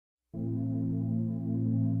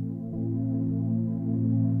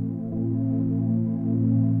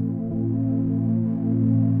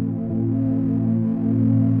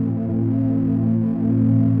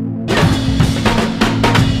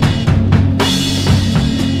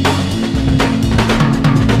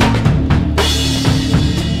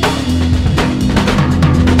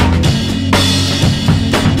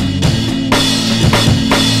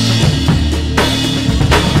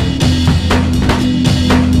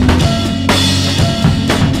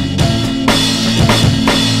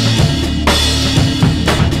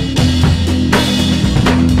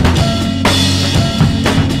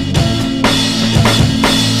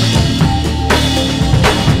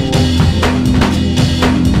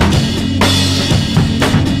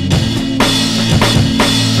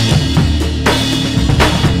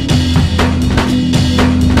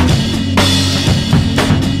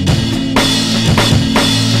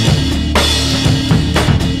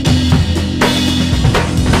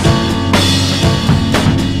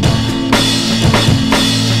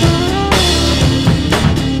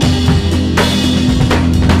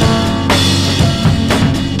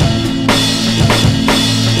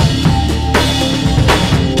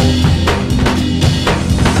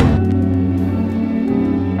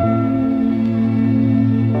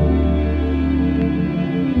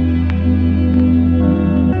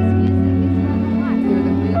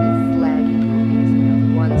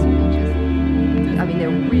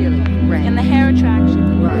Right. And the hair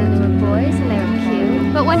attraction. Right. And they were boys and they were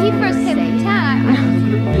cute. But when he first hit the tack, I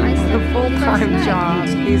said, The full-time first night.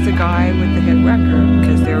 job. He's the guy with the hit record,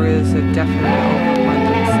 because there is a definite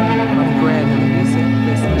overabundance of bread in the music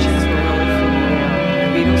business. Chicks were really familiar.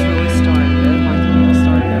 The Beatles really started it, like the Beatles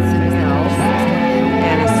started everything else.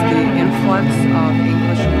 And it's the influx of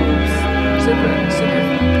English groups. Super, super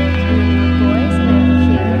fun. Boys and they were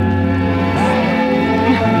cute.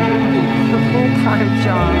 The full-time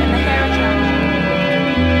job. And the hair attraction.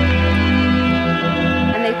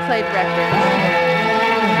 And they played records.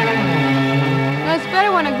 No, it's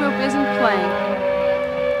better when a group isn't playing.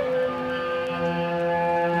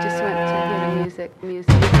 Just went to hear the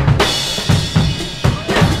music.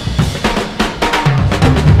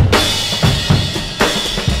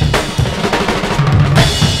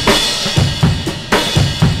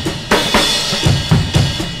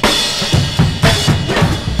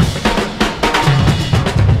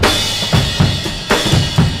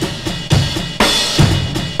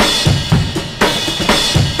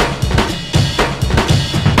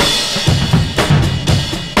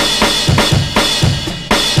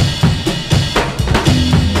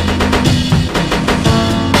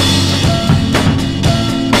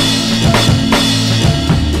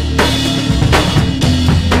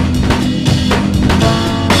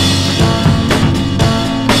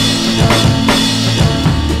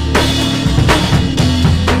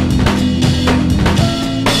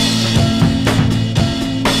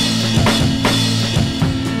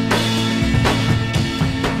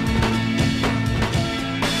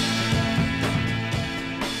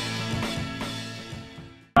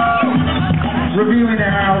 Reviewing the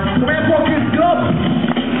house. Where fuck is Gus?